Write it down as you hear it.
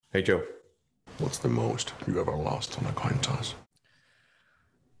Hey, Joe. What's the most you ever lost on a coin toss?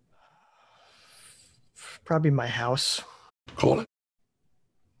 Probably my house. Call it.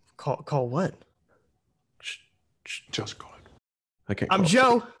 Call what? Just call it. I can't I'm call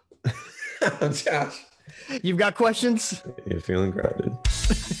Joe. it. I'm Josh. You've got questions? You're feeling grounded.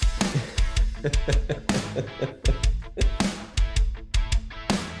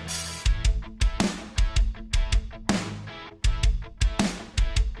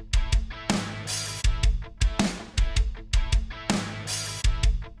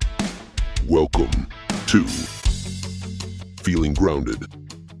 Welcome to Feeling Grounded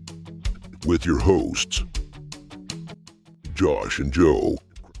with your hosts, Josh and Joe.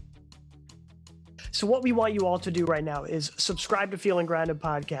 So what we want you all to do right now is subscribe to Feeling Grounded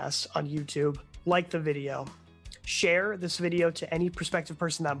Podcast on YouTube, like the video, share this video to any prospective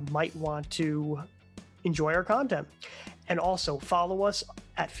person that might want to enjoy our content. And also follow us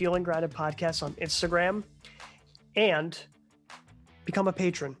at Feeling Grounded Podcast on Instagram and become a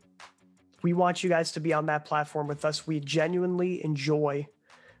patron. We want you guys to be on that platform with us. We genuinely enjoy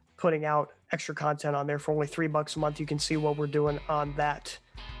putting out extra content on there. For only $3 a month, you can see what we're doing on that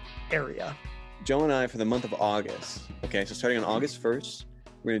area. Joe and I, for the month of August, okay, so starting on August 1st,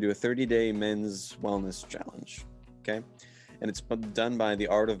 we're going to do a 30-day men's wellness challenge, okay? And it's done by The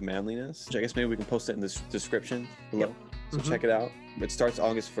Art of Manliness. I guess maybe we can post it in the description below. Yep. So check it out. It starts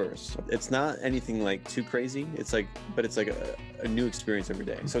August 1st. It's not anything like too crazy. It's like, but it's like a new experience every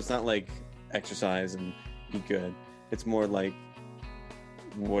day. So it's not like exercise and eat good. It's more like,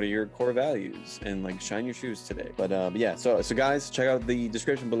 what are your core values, and like shine your shoes today. But yeah, so guys, check out the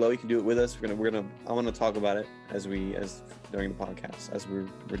description below. You can do it with us. I want to talk about it as during the podcast as we're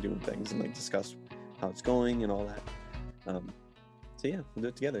doing things and like discuss how it's going and all that. So yeah, we'll do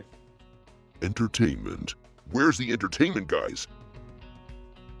it together. Entertainment. Where's the entertainment, guys?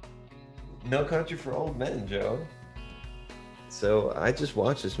 No Country for Old Men, Joe. So I just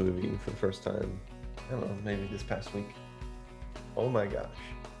watched this movie for the first time, I don't know, maybe this past week. Oh my gosh.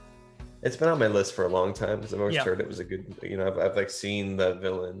 It's been on my list for a long time because I've always heard it was a good, I've like seen the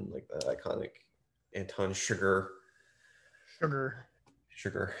villain, like the iconic Anton Chigurh.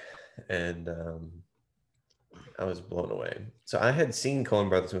 And I was blown away. So I had seen Coen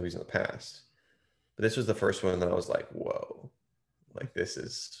Brothers movies in the past, but this was the first one that I was like, whoa, like this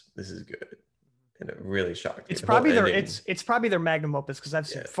is good. And it really shocked me. It's probably their magnum opus, because I've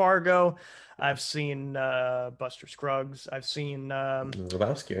seen Fargo, I've seen Buster Scruggs, I've seen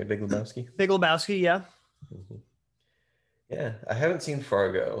Lebowski, right? Big Lebowski. Big Lebowski, yeah. Mm-hmm. Yeah, I haven't seen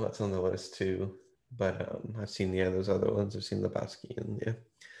Fargo. That's on the list too. But I've seen those other ones. I've seen Lebowski, and yeah.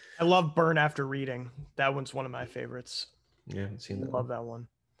 I love Burn After Reading. That one's one of my favorites. Yeah, I haven't seen that. Love that one.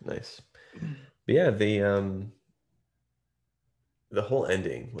 Nice. But yeah, the whole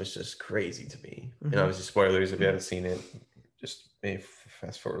ending was just crazy to me. And obviously spoilers if you haven't seen it, just maybe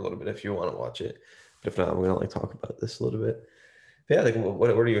fast forward a little bit if you want to watch it. But if not, we're gonna like talk about this a little bit. But yeah, like what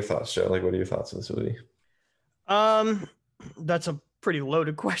are your thoughts, Joe? Like what are your thoughts on this movie? That's a pretty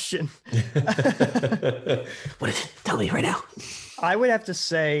loaded question. What is it? Tell me right now. I would have to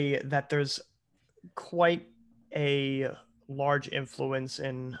say that there's quite a large influence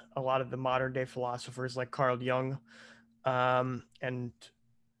in a lot of the modern day philosophers like Carl Jung. And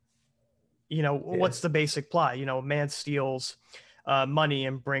what's the basic plot? A man steals money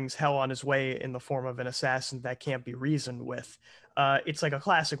and brings hell on his way in the form of an assassin that can't be reasoned with. It's like a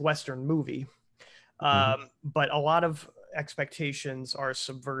classic Western movie. But a lot of expectations are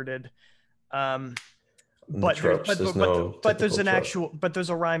subverted. But there's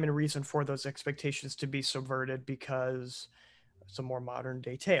a rhyme and reason for those expectations to be subverted, because it's a more modern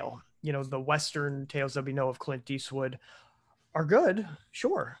day tale. The Western tales that we know of Clint Eastwood are good,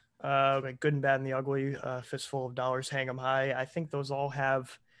 sure. Like Good and Bad and the Ugly, Fistful of Dollars, Hang 'em High. I think those all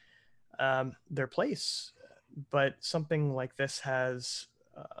have their place, but something like this has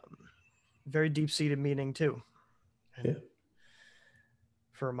very deep-seated meaning too. Yeah.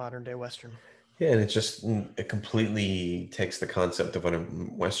 For a modern day Western. Yeah, and it completely takes the concept of what a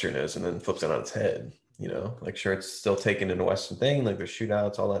Western is and then flips it on its head. Like sure, it's still taken in a Western thing, like there's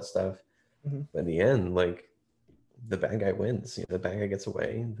shootouts, all that stuff. But in the end, like the bad guy wins. The bad guy gets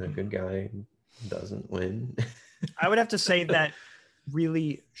away. The good guy doesn't win. I would have to say that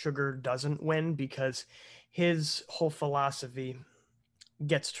really Chigurh doesn't win, because his whole philosophy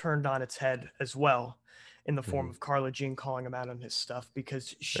gets turned on its head as well, in the form of Carla Jean calling him out on his stuff,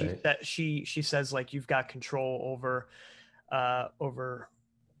 because she says like you've got control over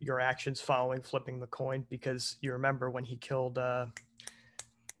your actions following flipping the coin, because you remember when he killed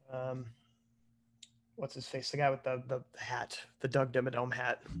what what's his face, the guy with the hat, the Doug Dimmadome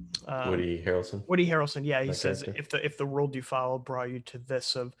hat, Woody Harrelson. Woody Harrelson. Yeah, he That says character. if the rule you follow brought you to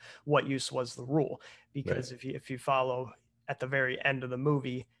this, of what use was the rule? Because if you follow at the very end of the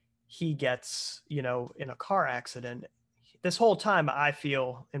movie, he gets, you know, in a car accident. This whole time, I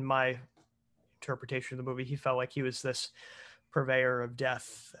feel, in my interpretation of the movie, he felt like he was this purveyor of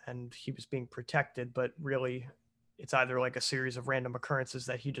death and he was being protected, but really it's either like a series of random occurrences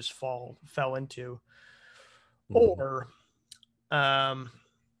that he just fell into, or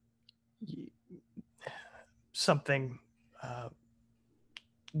something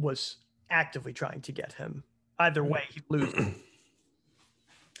was actively trying to get him. Either way, he'd lose.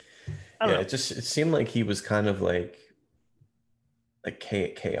 Yeah, it seemed like he was kind of like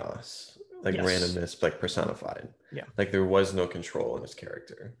chaos, like Yes. randomness, like personified. Yeah. Like there was no control in his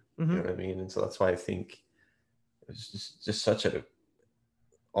character. Mhm. You know what I mean? And so that's why I think it was just such an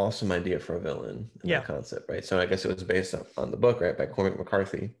awesome idea for a villain in Yeah. that concept, right? So I guess it was based on the book, right, by Cormac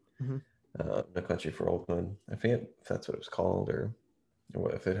McCarthy, Mhm. No Country for Old Men. I forget if that's what it was called or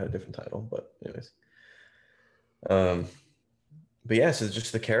if it had a different title, but anyways. But yeah, so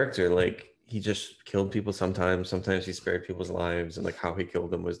just the character, like he just killed people sometimes he spared people's lives, and like how he killed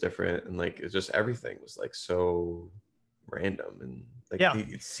them was different, and like it's just everything was like so random, and like Yeah.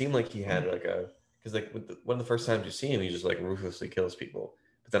 it seemed like he had like because like one of the first times you see him, he just like ruthlessly kills people,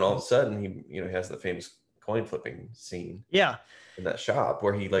 but then all of a sudden he has the famous coin flipping scene Yeah. in that shop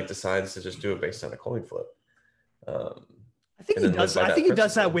where he like decides to just do it based on a coin flip. I think And he then does. live by I think that he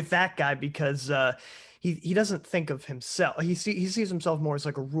does that principle. with that guy because he doesn't think of himself. He sees himself more as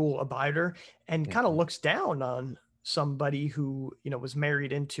like a rule abider and kind of Mhm. looks down on somebody who, you know, was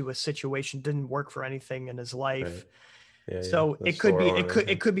married into a situation, didn't work for anything in his life. Right. Yeah, So the it could be store owner, yeah.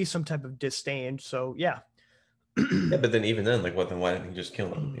 it could be some type of disdain. So yeah. Yeah, but then even then, like, then why didn't he just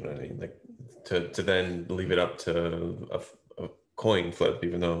kill him? You know what I mean? Like, to then leave it up to a coin flip,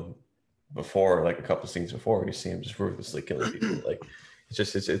 even though before, like a couple scenes before, you see him just ruthlessly killing people. Like,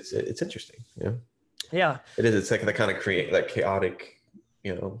 it's interesting. Yeah, Yeah. it is. It's like the kind of create that chaotic.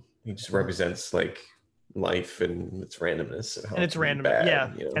 You know, he just represents like life and its randomness and, how And it's it can be random. bad,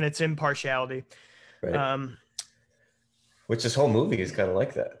 Yeah. you know? And it's impartiality. Right. Which this whole movie is kind of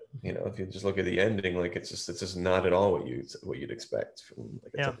like that. You know, if you just look at the ending, like it's just not at all what you'd expect from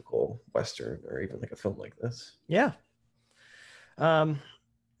like a Yeah. typical Western or even like a film like this. Yeah.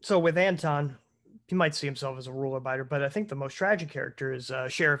 So with Anton, he might see himself as a rule abider, but I think the most tragic character is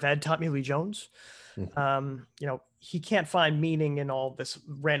Sheriff Ed, Tommy Lee Jones. Mhm. You know, he can't find meaning in all this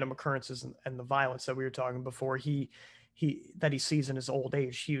random occurrences and the violence that we were talking before. He sees in his old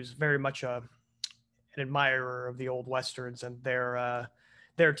age. He was very much an admirer of the old Westerns and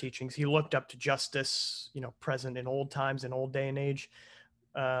their teachings. He looked up to justice, you know, present in old times, in old day and age.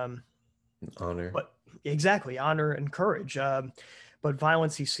 Honor. But exactly, honor and courage. But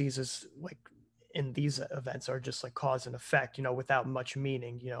violence he sees as like in these events are just like cause and effect, you know, without much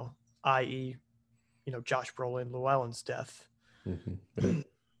meaning, you know, i.e., you know, Josh Brolin, Llewellyn's death. Mhm.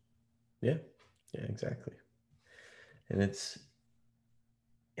 Yeah, exactly. And it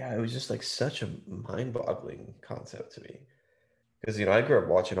was just like such a mind-boggling concept to me. Because, you know, I grew up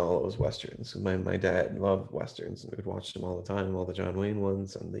watching all those Westerns. My dad loved Westerns, and we'd watch them all the time, all the John Wayne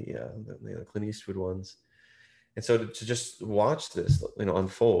ones and the Clint Eastwood ones. And so to just watch this, you know,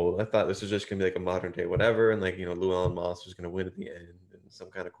 unfold, I thought this was just going to be like a modern day whatever, and like, you know, Llewellyn Moss was going to win at the end and some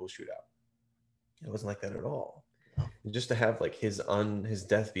kind of cool shootout. It wasn't like that at all. And just to have like his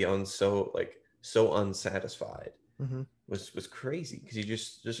death be so unsatisfied Mhm. was crazy, because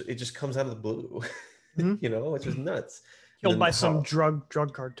it just comes out of the blue. Mhm. You know, it's just nuts. Killed And by then some drug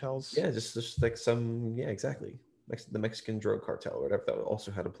cartels. Yeah, just like some, yeah, exactly. The Mexican drug cartel or whatever that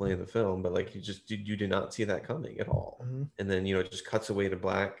also had a play in the film, but like you did not see that coming at all. Mhm. And then, you know, it just cuts away to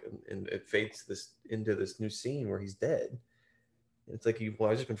black, and it fades into this new scene where he's dead. And it's like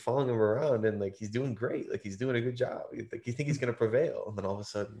I've just been following him around, and like he's doing great, like he's doing a good job. Like you think he's gonna prevail, and then all of a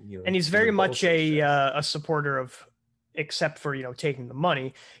sudden, you know, And he's very much a supporter of, except for, you know, taking the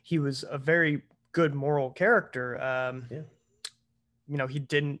money. He was a very good moral character. Yeah. You know, he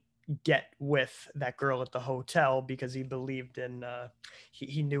didn't get with that girl at the hotel because he believed in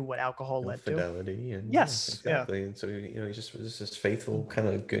he knew what alcohol led to. Fidelity and Yes, yeah. exactly. And so, you know, he just was this faithful kind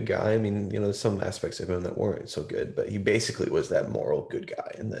of good guy. I mean, you know, there's some aspects of him that weren't so good, but he basically was that moral good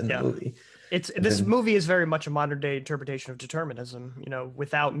guy in the Yeah. movie. This movie is very much a modern day interpretation of determinism, you know,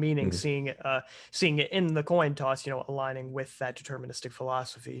 without meaning, Mhm. seeing it in the coin toss, you know, aligning with that deterministic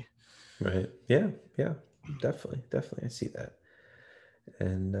philosophy. Right. Yeah. Definitely. I see that.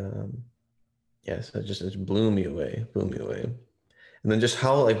 And yes, it just blew me away. And then just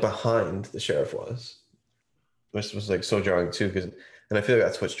how like behind the sheriff was, which was like so jarring too, because and I feel like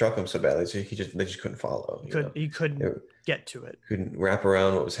that's what struck him so badly. So they just couldn't follow. He couldn't They get to it. couldn't wrap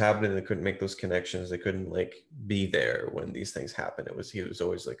around what was happening. They couldn't make those connections. They couldn't like be there when these things happen. He was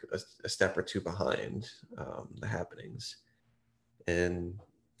always like a step or two behind the happenings, and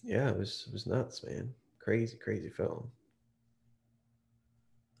yeah, it was nuts, man. Crazy film.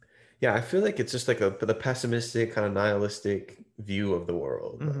 Yeah, I feel like it's just like the pessimistic kind of nihilistic view of the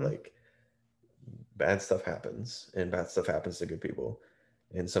world. Mhm. Like bad stuff happens, and bad stuff happens to good people,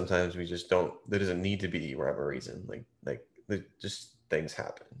 and sometimes we just don't. There doesn't need to be rhyme or reason. Like just things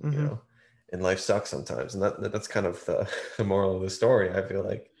happen, you Mhm. know. And life sucks sometimes, and that's kind of the moral of the story. I feel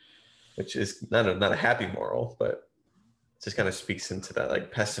like, which is not a happy moral, but it just kind of speaks into that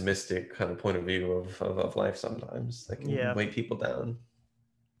like pessimistic kind of point of view of life sometimes. That can Yeah. weigh people down.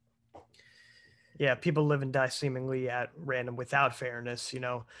 Yeah, people live and die seemingly at random without fairness,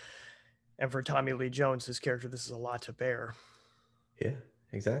 And for Tommy Lee Jones, his character, this is a lot to bear. Yeah,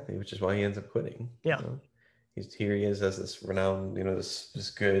 exactly. Which is why he ends up quitting. Yeah. Here he is as this renowned,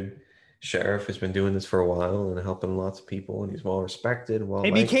 this good sheriff who's been doing this for a while and helping lots of people, and he's well respected.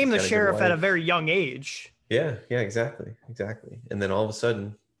 He became the sheriff at a very young age. Yeah, exactly. And then all of a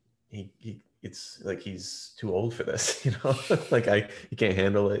sudden, it's like he's too old for this, like he can't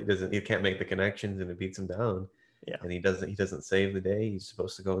handle it. He can't make the connections, and it beats him down. Yeah, and he doesn't save the day. He's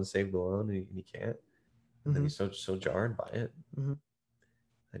supposed to go and save the lawn, and he can't. And then he's so jarred by it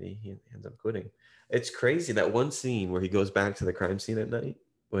that he ends up quitting. It's crazy that one scene where he goes back to the crime scene at night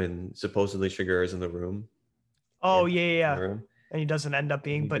when supposedly Sugar is in the room. Oh yeah. And he doesn't end up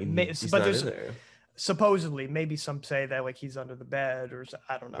being, but there's supposedly, maybe some say that like he's under the bed or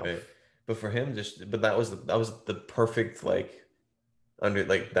I don't know. Right. But for him, that was the perfect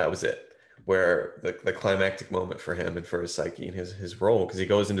that was it. Where the climactic moment for him and for his psyche and his role, because he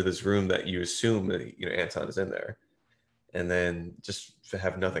goes into this room that you assume that Anton is in there, and then just to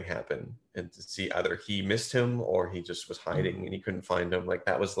have nothing happen and to see either he missed him or he just was hiding and he couldn't find him. Like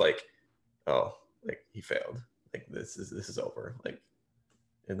that was like, oh, like he failed. Like this is over. Like,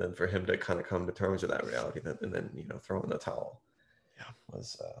 and then for him to kind of come to terms with that reality, and then throw in the towel,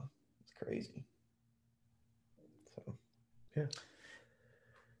 was crazy. So, yeah.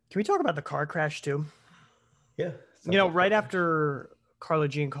 Can we talk about the car crash too? Yeah. Right after Carla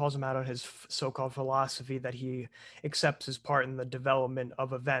Jean calls him out on his so-called philosophy that he accepts his part in the development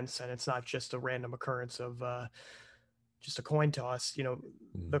of events, and it's not just a random occurrence of just a coin toss.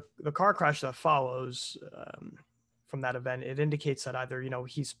 The car crash that follows from that event, it indicates that either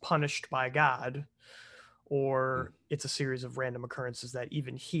he's punished by God, or it's a series of random occurrences that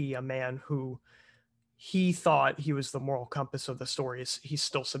even he, a man who he thought he was the moral compass of the story, he's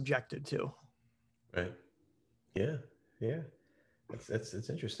still subjected to. Right. Yeah. It's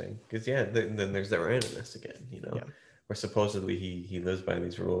interesting because then there's that randomness again, where supposedly he lives by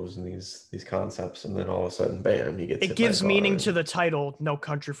these rules and these concepts, and then all of a sudden, bam, he gets. It gives meaning to the title "No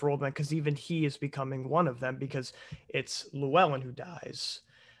Country for Old Men" because even he is becoming one of them, because it's Llewellyn who dies.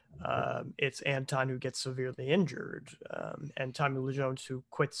 It's Anton who gets severely injured, and Tommy Lee Jones who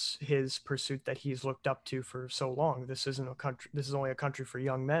quits his pursuit that he's looked up to for so long. This isn't a country. This is only a country for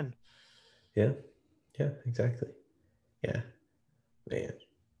young men. Yeah, exactly. Yeah, man,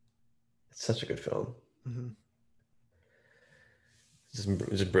 it's such a good film. It's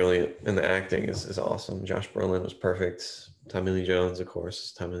just brilliant, and the acting is awesome. Josh Brolin was perfect. Tommy Lee Jones, of course,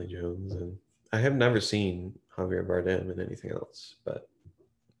 is Tommy Lee Jones, and I have never seen Javier Bardem in anything else, but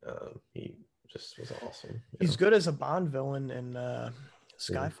he just was awesome. He's good as a Bond villain in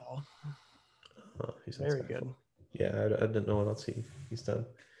Skyfall. He's very good. Yeah, I didn't know what else he's done,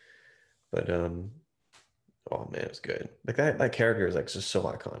 but oh man, it was good. Like that character is like just so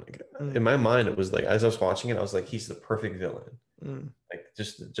iconic. In my mind, it was like as I was watching it, I was like, he's the perfect villain. Like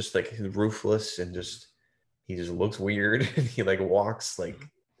just like he's ruthless and he just looks weird and he like walks like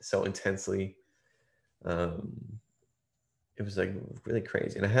so intensely. It was like really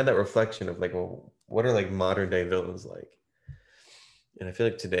crazy, and I had that reflection of like, well, what are like modern day villains like? And I feel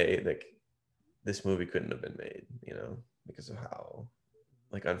like today, like this movie couldn't have been made, because of how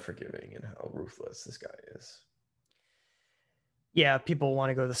like unforgiving and how ruthless this guy is. Yeah, people want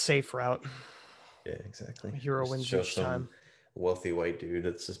to go the safe route. Yeah, exactly. Hero wins each time. Wealthy white dude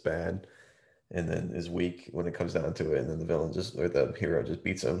that's just bad, and then is weak when it comes down to it, and then the villain or the hero just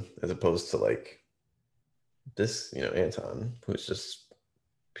beats him, as opposed to like this, Anton, who's just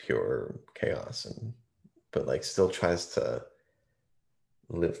pure chaos, but like still tries to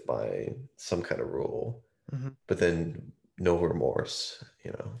live by some kind of rule, but then no remorse,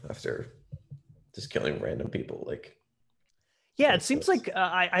 after just killing random people. Like, Yeah, it makes seems sense. like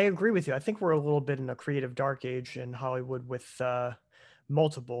I agree with you. I think we're a little bit in a creative dark age in Hollywood with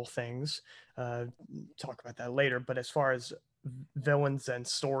multiple things. Uh, talk about that later. But as far as villains and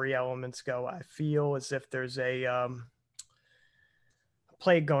story elements go, I feel as if there's a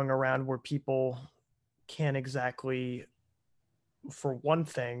plague going around where people can't exactly, for one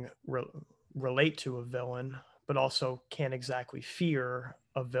thing, relate to a villain, but also can't exactly fear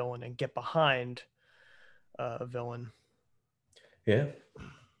a villain and get behind a villain. Yeah,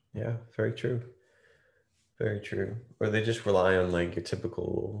 yeah, very true. Very true. Or they just rely on like your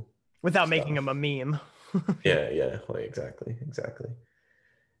typical Without making stuff. him a meme. Yeah, yeah, like exactly, exactly.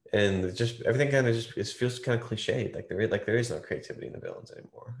 And it's just everything kind of just it feels kind of cliched. Like there is no creativity in the villains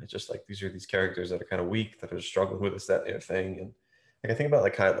anymore. It's just like these are these characters that are kind of weak, that are struggling with this, that, and the other thing. And like I think about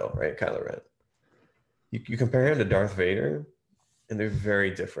like Kylo, right? Kylo Ren. You compare him to Darth Vader, and they're very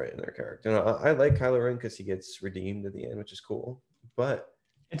different in their character. You know, I like Kylo Ren because he gets redeemed at the end, which is cool. But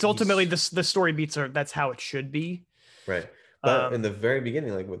It's ultimately he's the story beats are that's how it should be. right. But in Um, the very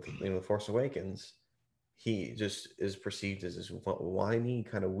beginning, like with the Force Awakens, he just is perceived as this whiny,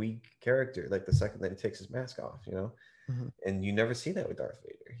 kind of weak character. Like the second that he takes his mask off, Mhm. and you never see that with Darth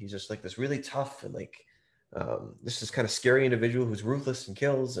Vader. He's just like this really tough and like this is kind of scary individual who's ruthless and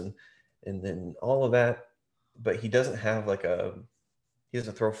kills and then all of that. But he doesn't have like he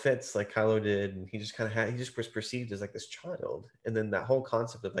doesn't throw fits like Kylo did, and he just kind of he just was perceived as like this child. And then that whole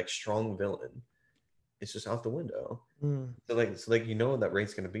concept of like strong villain is just out the window. Mm. So like that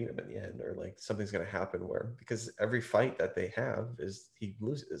Rey's gonna beat him in the end, or like something's gonna happen where because every fight that they have is he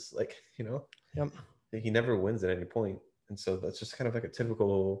loses. Like Yep. he never wins at any point, and so that's just kind of like a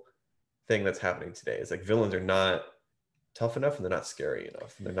typical thing that's happening today. It's like villains are not tough enough, and they're not scary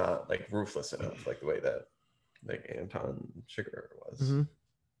enough, and they're not like ruthless enough, like the way that like Anton Sugar was. Mhm.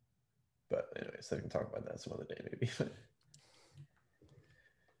 But anyways, I can talk about that some other day maybe.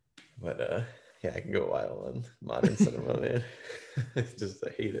 But yeah, I can go a while on modern cinema, man. It's just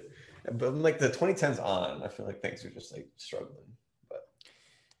I hate it. But like the 2010s on, I feel like things are just like struggling. But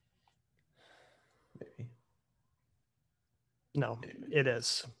maybe. No, Anyway. it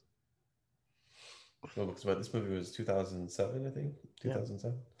is. Well, because this movie was 2007, I think.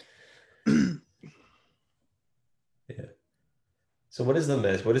 2007. Yeah. So what is the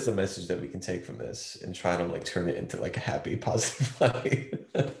message? What is the message that we can take from this and try to like turn it into like a happy, positive light?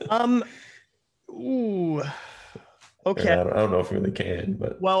 Ooh. Okay. I don't know if we really can,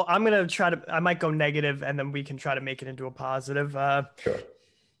 but Well, I'm gonna try to. I might go negative, and then we can try to make it into a positive. sure.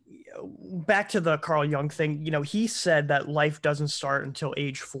 Back to the Carl Jung thing. He said that life doesn't start until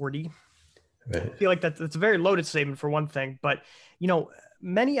age 40. Right. I feel like that's a very loaded statement for one thing, but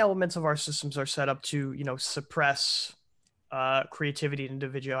many elements of our systems are set up to suppress creativity and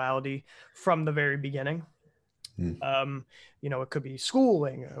individuality from the very beginning. It could be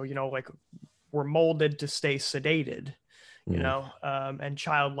schooling, or, like we're molded to stay sedated, and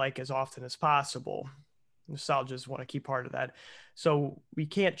childlike as often as possible. Nostalgia is one key part of that. So we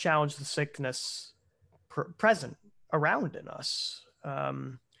can't challenge the sickness present around in us.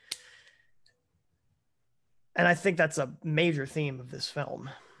 And I think that's a major theme of this film.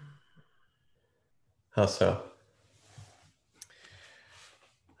 How so?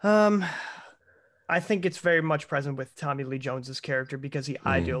 I think it's very much present with Tommy Lee Jones's character because he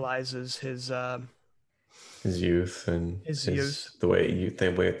idealizes his youth and his youth, the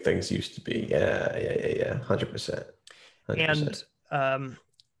way things used to be. Yeah. 100%. And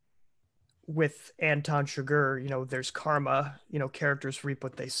with Anton Chigurh, there's karma. Characters reap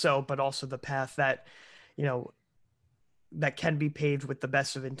what they sow, but also the path that that can be paved with the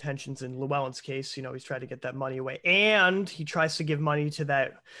best of intentions. In Llewellyn's case, he's trying to get that money away, and he tries to give money to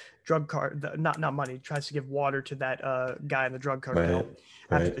that drug cart. Not money. He tries to give water to that guy in the drug cartel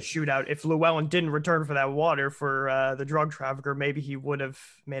after the shootout. If Llewellyn didn't return for that water for the drug trafficker, maybe he would have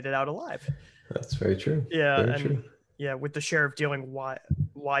made it out alive. That's very true. Yeah, very true. Yeah, with the sheriff dealing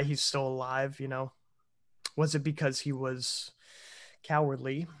why he's still alive. Was it because he was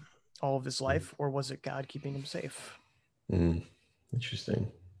cowardly all of his life, or was it God keeping him safe? Interesting.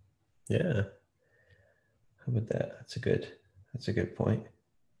 Yeah. How about that? That's a good point.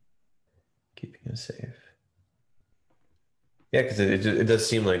 Keeping him safe. Yeah, because it does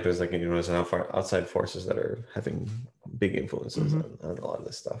seem like there's like there's outside forces that are having big influences on a lot of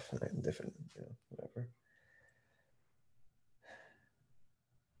this stuff and different whatever.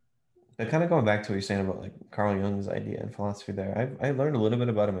 But kind of going back to what you're saying about like Carl Jung's idea and philosophy there, I learned a little bit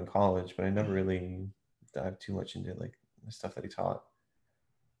about him in college, but I never really dived too much into like the stuff that he taught.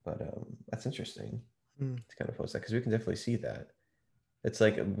 But that's interesting to kind of post that because we can definitely see that. It's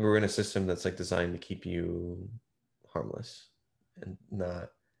like we're in a system that's like designed to keep you harmless. and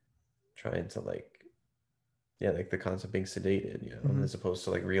not trying to like the concept of being sedated, as opposed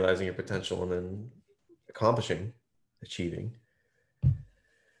to like realizing your potential and then achieving.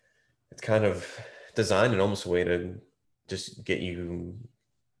 It's kind of designed in almost a way to just get you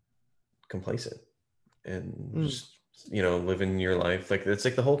complacent and just living your life. Like it's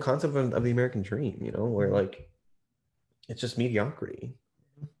like the whole concept of the American dream, where like it's just mediocrity,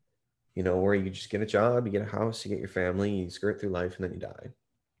 where you just get a job, you get a house, you get your family, you skirt through life, and then you die.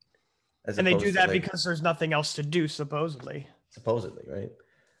 And they do that because there's nothing else to do, supposedly, right?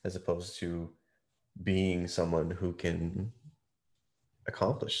 As opposed to being someone who can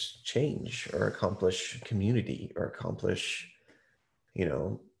accomplish change or accomplish community or accomplish,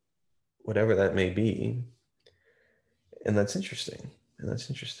 whatever that may be. And that's interesting.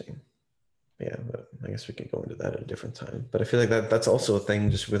 Yeah, but I guess we could go into that at a different time. But I feel like that's also a thing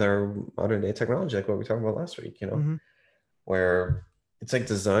just with our modern day technology, like what we talked about last week, where it's like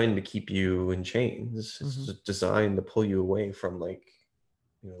designed to keep you in chains. It's just designed to pull you away from like,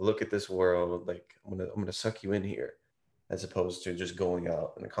 look at this world. Like I'm gonna suck you in here, as opposed to just going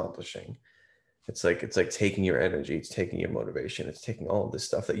out and accomplishing. It's like taking your energy, it's taking your motivation, it's taking all of this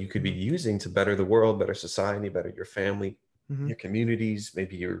stuff that you could be using to better the world, better society, better your family, your communities,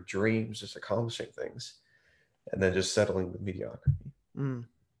 maybe your dreams, just accomplishing things, and then just settling with mediocrity.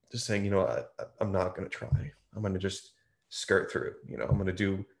 Just saying, I'm not going to try. I'm going to just skirt through. I'm going to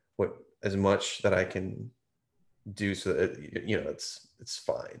do as much that I can do so that it's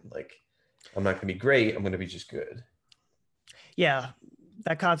fine. Like I'm not going to be great. I'm going to be just good. Yeah,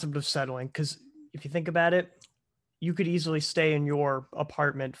 that concept of settling, because if you think about it, you could easily stay in your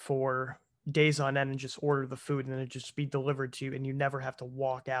apartment for days on end and just order the food and then it just be delivered to you, and you never have to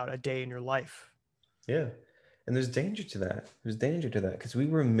walk out a day in your life. Yeah. And there's danger to that. Because we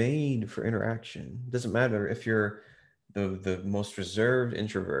were made for interaction. It doesn't matter if you're the most reserved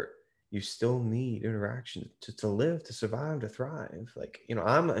introvert, you still need interaction to live, to survive, to thrive. Like,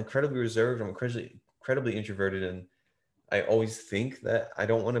 I'm incredibly reserved, I'm incredibly introverted, and I always think that I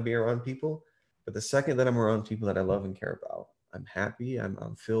don't want to be around people. But the second that I'm around people that I love and care about, I'm happy,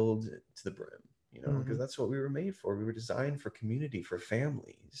 I'm filled to the brim, because that's what we were made for. We were designed for community, for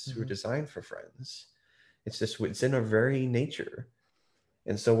families. We were designed for friends. It's in our very nature.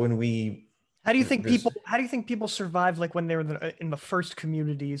 And so when how do you think people survive, like when they're in the first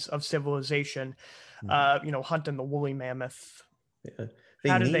communities of civilization, hunting the woolly mammoth? Yeah.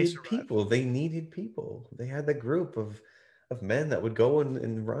 They needed people. They had the group of men that would go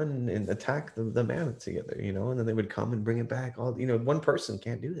and run and attack the mammoth together, and then they would come and bring it back. One person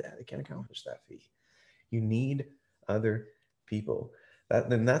can't do that. They can't accomplish that feat. You need other people.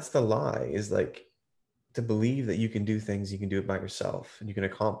 That's the lie, is like to believe that you can do things, you can do it by yourself, and you can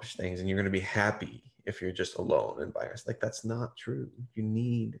accomplish things, and you're going to be happy if you're just alone and by yourself. Like that's not true. You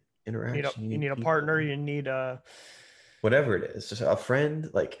need interaction. You need a partner. You need whatever it is, just a friend.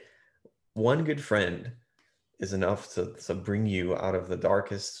 Like one good friend is enough to bring you out of the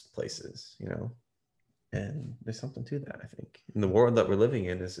darkest places, and there's something to that. I think in the world that we're living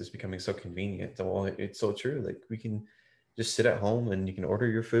in is becoming so convenient. Well, it's so true. Like we can just sit at home and you can order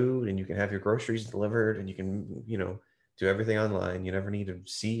your food and you can have your groceries delivered and you can, do everything online. You never need to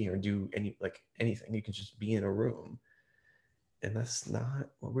see or do anything. You can just be in a room. And that's not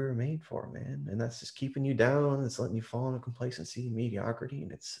what we were made for, man. And that's just keeping you down. It's letting you fall into complacency and mediocrity.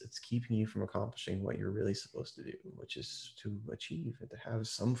 And it's keeping you from accomplishing what you're really supposed to do, which is to achieve and to have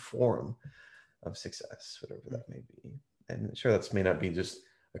some form of success, whatever that may be. And sure, that may not be just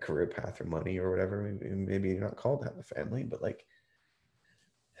a career path or money or whatever. Maybe you're not called to have a family, but like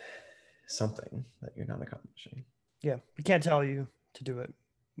something that you're not accomplishing. Yeah. We can't tell you to do it.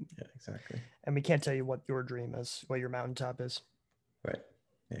 Yeah, exactly. And we can't tell you what your dream is, what your mountaintop is. Right.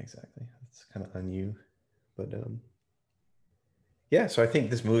 Yeah, exactly. It's kind of on you. But yeah, so I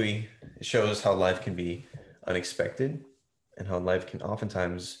think this movie shows how life can be unexpected and how life can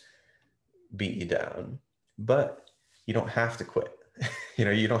oftentimes beat you down. But you don't have to quit.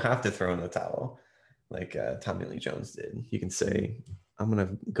 You don't have to throw in the towel like Tommy Lee Jones did. You can say, I'm going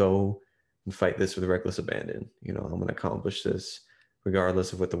to go and fight this with reckless abandon. I'm going to accomplish this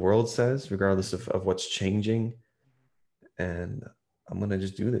regardless of what the world says, regardless of what's changing. And I'm going to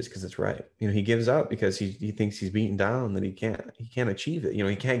just do this because it's right. He gives up because he thinks he's beaten down, that he can't achieve it.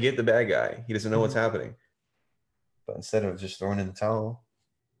 He can't get the bad guy. He doesn't know what's happening. But instead of just throwing in the towel,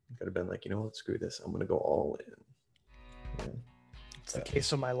 he could have been like, what, screw this. I'm going to go all in. Yeah. It's the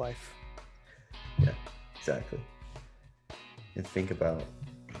case of my life. Yeah, exactly. And think about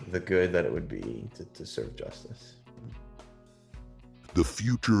the good that it would be to serve justice. The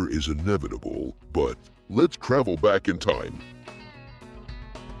future is inevitable, but let's travel back in time.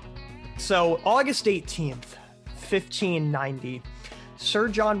 So August 18th, 1590, Sir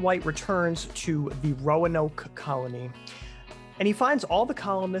John White returns to the Roanoke colony, and he finds all the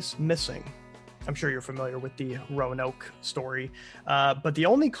colonists missing. I'm sure you're familiar with the Roanoke story, but the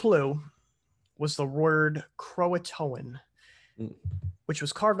only clue was the word Croatoan, which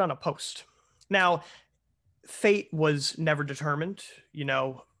was carved on a post. Now, fate was never determined,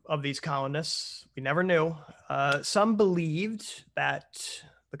 of these colonists. We never knew. Some believed that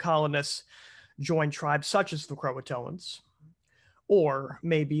the colonists joined tribes such as the Croatoans, or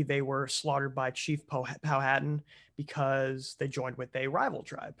maybe they were slaughtered by Chief Powhatan because they joined with a rival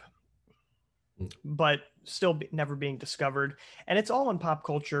tribe, but still never being discovered. And it's all in pop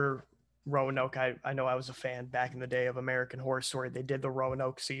culture. Roanoke, I know I was a fan back in the day of American Horror Story. They did the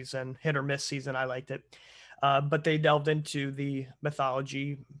Roanoke season, hit or miss season. I liked it. But they delved into the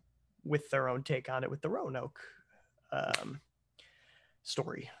mythology with their own take on it with the Roanoke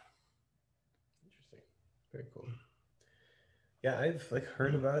story. Interesting. Very cool. Yeah, I've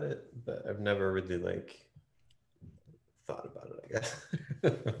heard about it, but I've never really thought about it, I guess.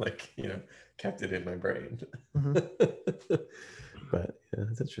 Kept it in my brain. Mm-hmm. But yeah,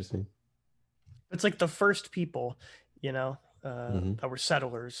 it's interesting. It's like the first people, that were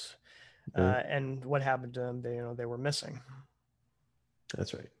settlers, and what happened to them, they were missing.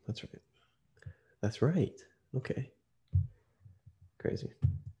 That's right. Okay. Crazy.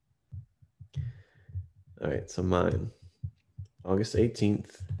 All right, so mine. August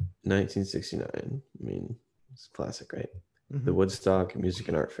 18th, 1969. I mean, it's classic, right? Mm-hmm. The Woodstock Music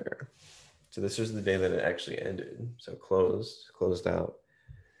and Art Fair. So this was the day that it actually ended. So closed out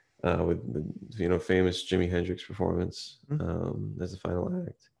with the famous Jimi Hendrix performance as the final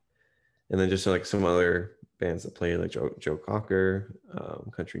act. And then just some other bands that played, like Joe Cocker,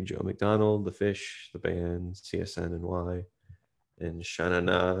 Country Joe McDonald, The Fish, the band, CSNNY, and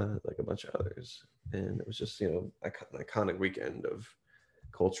Sha-Na-Na, a bunch of others. And it was just, an iconic weekend of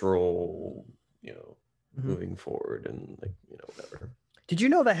cultural, moving forward and whatever. Did you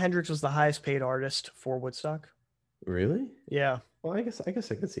know that Hendrix was the highest paid artist for Woodstock? Really? Yeah. Well, I guess I could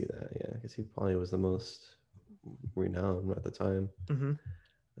see that. Yeah, because he probably was the most renowned at the time. Mm-hmm.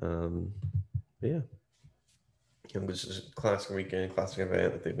 But yeah, it was just a classic weekend, classic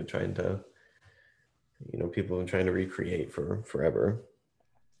event that they've been trying to, people have been trying to recreate for forever.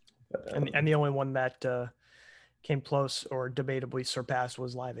 But, and the only one that came close or debatably surpassed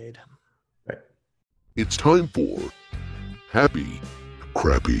was Live Aid. Right. It's time for Happy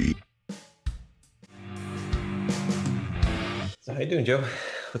Crappy. So how you doing, Joe?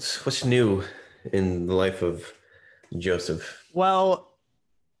 What's new in the life of Joseph? Well,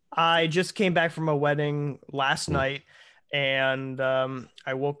 I just came back from a wedding last night, and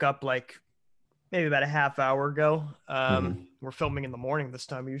I woke up maybe about a half hour ago. We're filming in the morning this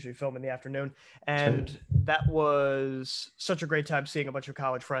time. We usually film in the afternoon. And that was such a great time seeing a bunch of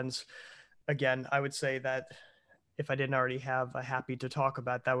college friends. Again, I would say that if I didn't already have a happy to talk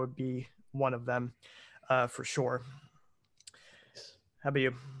about, that would be one of them for sure. How about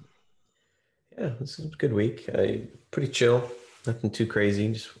you? Yeah, this is a good week. Pretty chill. Nothing too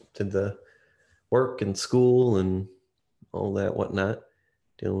crazy. Just did the work and school and all that whatnot.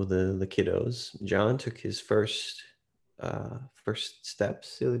 Dealing with the kiddos. John took his first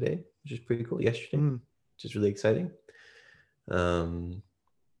steps the other day, which is pretty cool. Yesterday, which is really exciting. Yeah,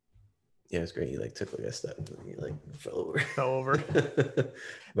 it's great. He took a step and he fell over.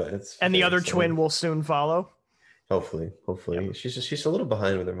 But it's and the other exciting. twin will soon follow. Hopefully. Yep. She's a little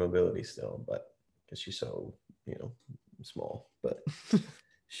behind with her mobility still, but because she's so small, but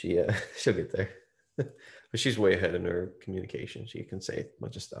she'll get there. But she's way ahead in her communication. She can say a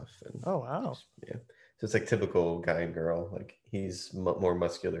bunch of stuff. And oh wow, yeah. So it's typical guy and girl. He's more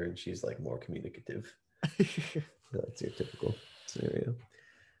muscular and she's more communicative. That's your typical scenario.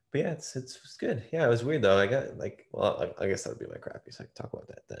 But yeah, it's good. Yeah, it was weird though. I got I guess that would be my crappy, so I could talk about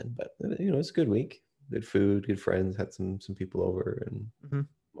that then. But it's a good week. Good food, good friends. Had some people over and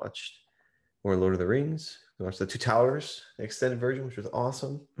watched more Lord of the Rings. We watched the Two Towers, the extended version, which was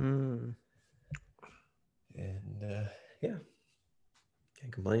awesome. And yeah,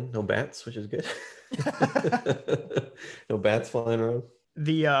 can't complain. No bats, which is good. No bats flying around.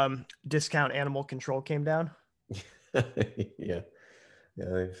 The discount animal control came down. Yeah,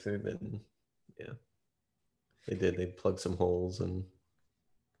 they've been. Yeah, they did. They plugged some holes and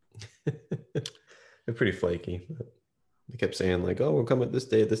they're pretty flaky. But they kept saying "Oh, we'll come at this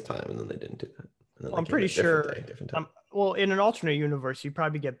day at this time," and then they didn't do that. And then I'm pretty sure. Different time. Well, in an alternate universe, you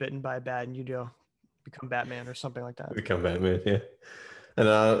probably get bitten by a bat and you become Batman or something like that. Become Batman, yeah. And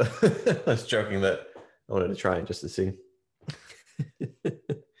I was joking that I wanted to try it just to see.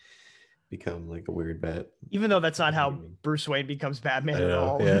 become like a weird bat. Even though that's not how Bruce Wayne becomes I Batman at know.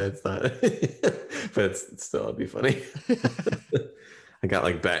 all. Yeah, it's not. But it's still, it'd be funny. I got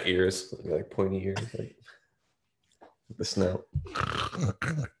like bat ears, like pointy ears, like the snout.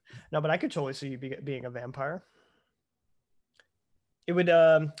 No, but I could totally see you being a vampire. It would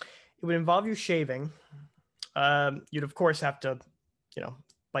involve you shaving. You'd of course have to,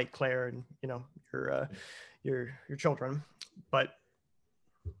 bite Claire and your children, but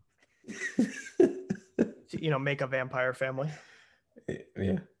make a vampire family.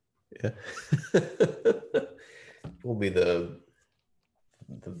 Yeah. We'll be the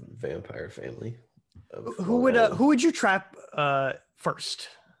vampire family. Who would you trap first?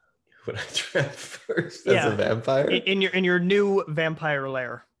 Would I trap first as a vampire? In your new vampire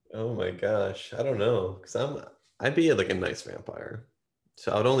lair. Oh my gosh. I don't know. Because I'd be like a nice vampire.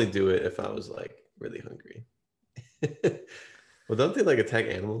 So I would only do it if I was like really hungry. Well, don't they like attack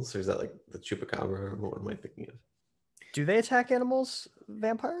animals? Or is that like the chupacabra? Or what am I thinking of? Do they attack animals,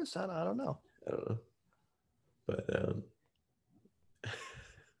 vampires? I don't know. I don't know. But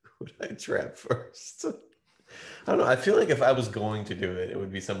who would I trap first? I don't know. I feel like if I was going to do it, it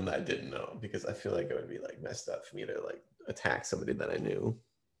would be something that I didn't know, because I feel like it would be like messed up for me to like attack somebody that I knew.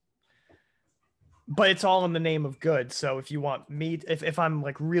 But it's all in the name of good. So if you want me, if I'm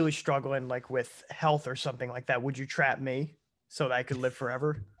like really struggling like with health or something like that, would you trap me so that I could live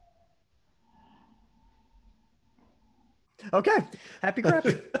forever? Okay. Happy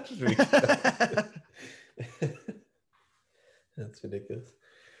crappy. That's ridiculous.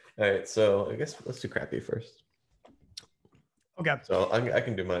 All right, so I guess let's do crappy first. Okay. So I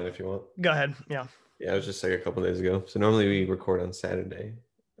can do mine if you want. Go ahead. Yeah. Yeah, it was just like a couple days ago. So normally we record on Saturday,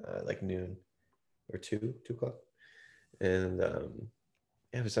 like noon or 2 o'clock. And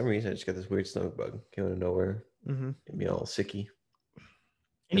for some reason I just got this weird stomach bug. Came out of nowhere. Mm-hmm. Get me all sicky.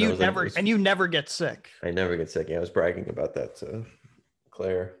 And you never get sick. I never get sick. Yeah, I was bragging about that to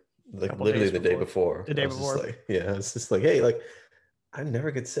Claire, like literally the day before. The day before. I was just like, hey, like I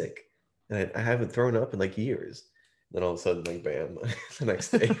never get sick, and I haven't thrown up in like years. Then all of a sudden, like bam, the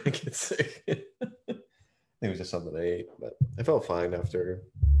next day I get sick. I think it was just something I ate, but I felt fine after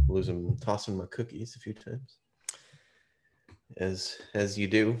tossing my cookies a few times, as you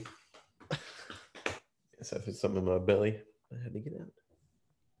do. Yes, I put something in my belly. I had to get out.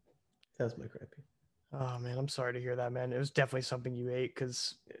 That was my crappy. Oh man, I'm sorry to hear that, man. It was definitely something you ate,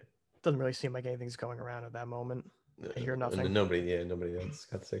 because it doesn't really seem like anything's going around at that moment. I hear nothing. Nobody else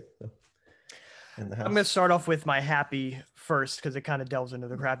got sick though. I'm going to start off with my happy first, because it kind of delves into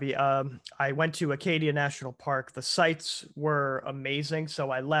the crappy. I went to Acadia National Park. The sights were amazing.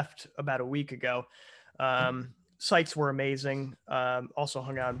 So I left about a week ago. Sights were amazing. Also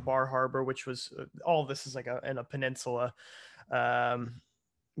hung out in Bar Harbor, which was all this is like in a peninsula.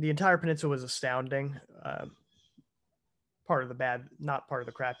 The entire peninsula was astounding. Part of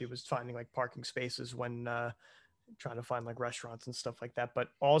the crappy was finding like parking spaces when trying to find like restaurants and stuff like that, but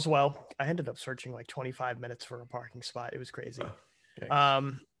all's well. I ended up searching like 25 minutes for a parking spot. It was crazy. Okay.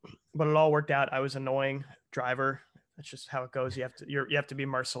 But it all worked out. I was annoying driver. That's just how it goes. You have to be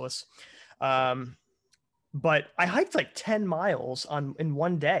merciless. But I hiked like 10 miles in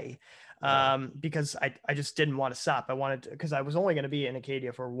one day. Because I just didn't want to stop. I wanted to, because I was only going to be in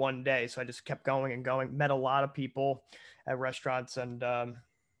Acadia for one day. So I just kept going and going, met a lot of people at restaurants and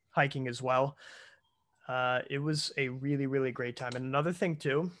hiking as well. It was a really, really great time. And another thing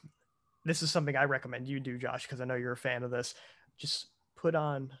too, this is something I recommend you do, Josh, because I know you're a fan of this. Just put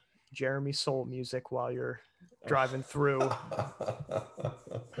on Jeremy Soule music while you're driving through.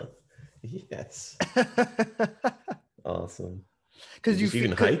 Yes. Awesome. Because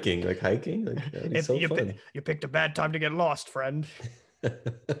even hiking, it's so fun. You picked a bad time to get lost, friend.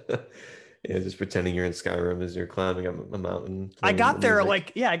 Yeah, just pretending you're in Skyrim as you're climbing up a mountain. I got there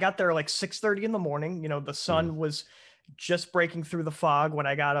like 6:30 in the morning. The sun was just breaking through the fog when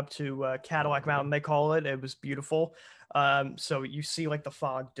I got up to Cadillac Mountain, they call it. It was beautiful. So you see like the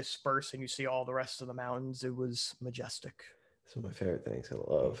fog disperse and you see all the rest of the mountains. It was majestic. It's one of my favorite things. I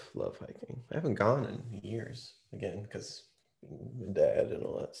love hiking. I haven't gone in years again because my dad and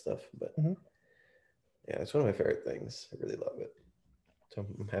all that stuff, but yeah, it's one of my favorite things. I really love it. So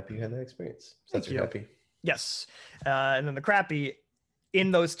I'm happy you had that experience. Thank you. Happy. Yes. And then the crappy,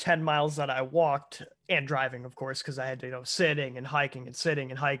 in those 10 miles that I walked and driving, of course, because I had to, sitting and hiking and sitting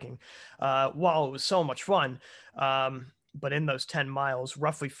and hiking, while it was so much fun. But in those 10 miles,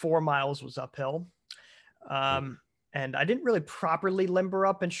 roughly 4 miles was uphill. And I didn't really properly limber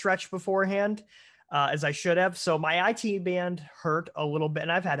up and stretch beforehand. as I should have. So my IT band hurt a little bit,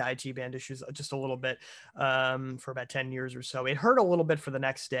 and I've had IT band issues just a little bit for about 10 years or so. It hurt a little bit for the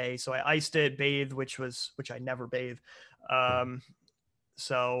next day. So I iced it, bathed, which I never bathe.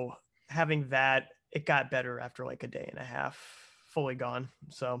 So having that, it got better after like a day and a half, fully gone.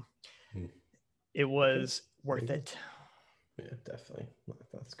 So it was worth it. Yeah, definitely.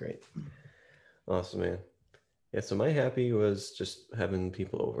 That's great. Awesome, man. Yeah, so my happy was just having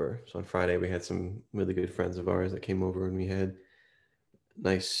people over. So on Friday, we had some really good friends of ours that came over, and we had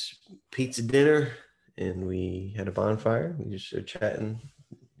nice pizza dinner, and we had a bonfire. We just started chatting,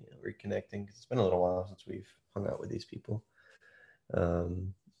 reconnecting. It's been a little while since we've hung out with these people.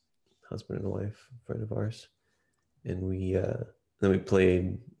 Husband and wife, friend of ours. And then we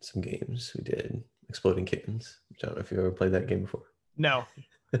played some games. We did Exploding Kittens, which I don't know if you ever played that game before. No.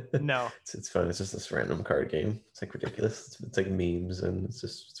 It's fun. It's just this random card game. It's like ridiculous. It's like memes, and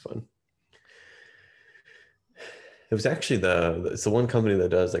it's fun. It was actually it's the one company that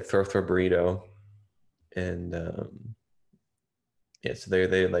does like Throw Burrito, and so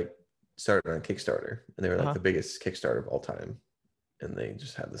they like started on Kickstarter, and they were like the biggest Kickstarter of all time, and they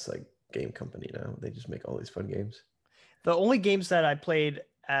just have this like game company now. They just make all these fun games. The only games that I played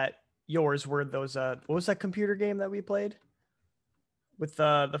at yours were those. What was that computer game that we played with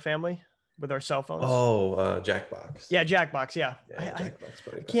the family with our cell phones? Oh, Jackbox. Yeah, Jackbox. Yeah,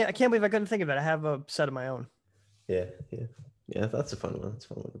 Jackbox. I can't believe I couldn't think of it. I have a set of my own. Yeah. That's a fun one. It's a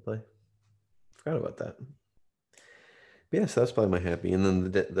fun one to play. Forgot about that. But yeah, so that's probably my happy. And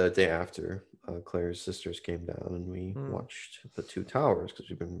then the day after, Claire's sisters came down, and we watched The Two Towers, because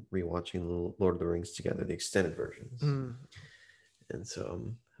we've been rewatching the Lord of the Rings together, the extended versions. And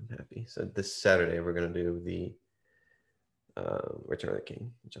so I'm happy. So this Saturday we're gonna do the Return of the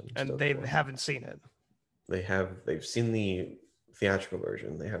King, and they haven't seen it. They've seen the theatrical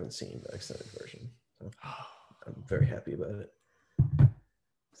version. They haven't seen the extended version. So I'm very happy about it.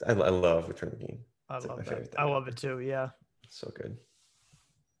 I love Return of the King. I love it too. Yeah. It's so good.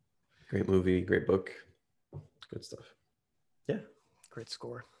 Great movie, great book. Good stuff. Yeah. Great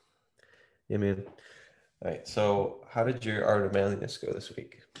score. Yeah, man. All right. So how did your Art of Manliness go this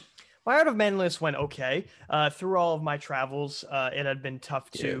week? My Art of Manliness went okay. Through all of my travels, it had been tough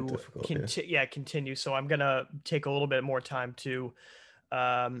to continue. So I'm going to take a little bit more time to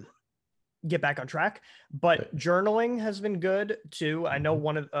get back on track. But journaling has been good too. I know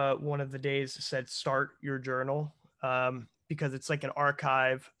one of the days said start your journal because it's like an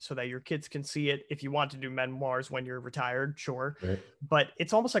archive so that your kids can see it. If you want to do memoirs when you're retired, sure. Right. But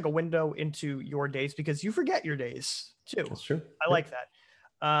it's almost like a window into your days because you forget your days too. That's true. I like that.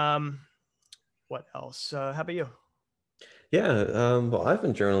 What else? How about you? Yeah. Well, I've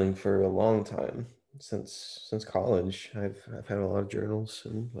been journaling for a long time, since college. I've had a lot of journals,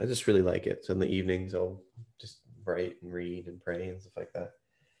 and I just really like it. So in the evenings, I'll just write and read and pray and stuff like that.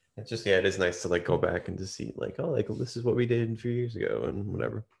 It's just, it is nice to like go back and to see like, this is what we did a few years ago and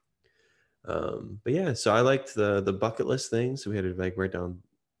whatever. But yeah, so I liked the bucket list thing. So we had to like write down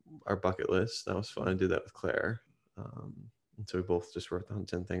our bucket list. That was fun. I did that with Claire. And so we both just wrote down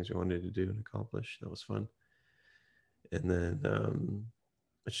 10 things we wanted to do and accomplish. That was fun. And then,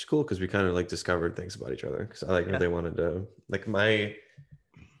 which is cool because we kind of like discovered things about each other. Because I really wanted to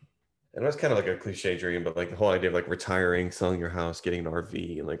and it was kind of like a cliche dream, but like the whole idea of like retiring, selling your house, getting an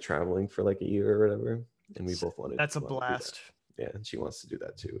RV, and like traveling for like a year or whatever. And we both wanted. That's a blast. Yeah, and she wants to do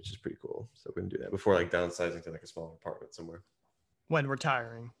that too, which is pretty cool. So we're gonna do that before like downsizing to like a smaller apartment somewhere. When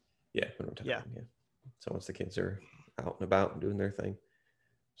retiring. Yeah, when retiring. Yeah. So once the kids are out and about and doing their thing,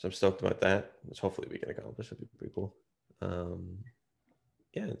 so I'm stoked about that, which hopefully we can accomplish. That'd be pretty cool.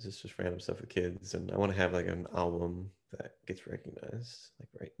 Yeah, it's just random stuff with kids, and I want to have like an album that gets recognized, like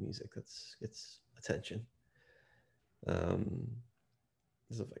write music that gets attention,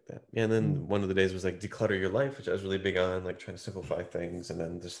 stuff like that. Yeah, and then one of the days was like declutter your life, which I was really big on, like trying to simplify things and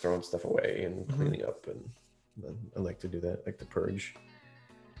then just throwing stuff away and cleaning up, and I like to do that, like the purge.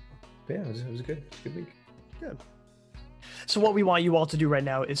 But yeah, it was a good week. Good. So what we want you all to do right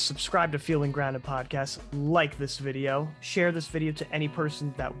now is subscribe to Feeling Grounded Podcast, like this video, share this video to any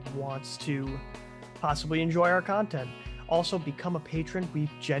person that wants to possibly enjoy our content. Also, become a patron. We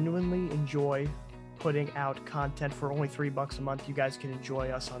genuinely enjoy putting out content for only $3 a month. You guys can enjoy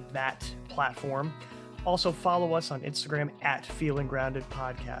us on that platform. Also, follow us on Instagram at Feeling Grounded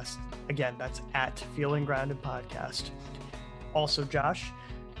Podcast. Again, that's at Feeling Grounded Podcast. Also, Josh,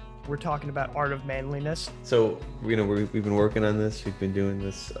 we're talking about Art of Manliness. So, we've been working on this. We've been doing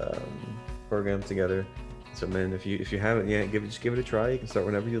this program together. So, man, if you haven't yet, just give it a try. You can start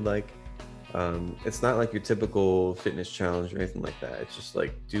whenever you like. It's not like your typical fitness challenge or anything like that. It's just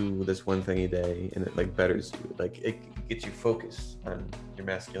like do this one thing a day, and it like betters you. Like it gets you focused on your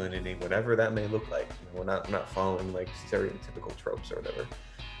masculinity, whatever that may look like. You know, we're not following like stereotypical tropes or whatever.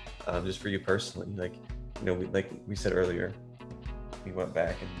 Just for you personally, like, you know, like we said earlier, we went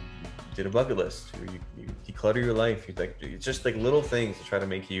back and did a bucket list where you declutter your life. You like, it's just like little things to try to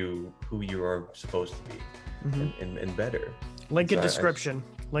make you who you are supposed to be, and better. Link in description.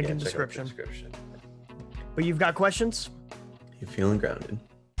 Link in check out the description. description. But you've got questions? You're feeling grounded.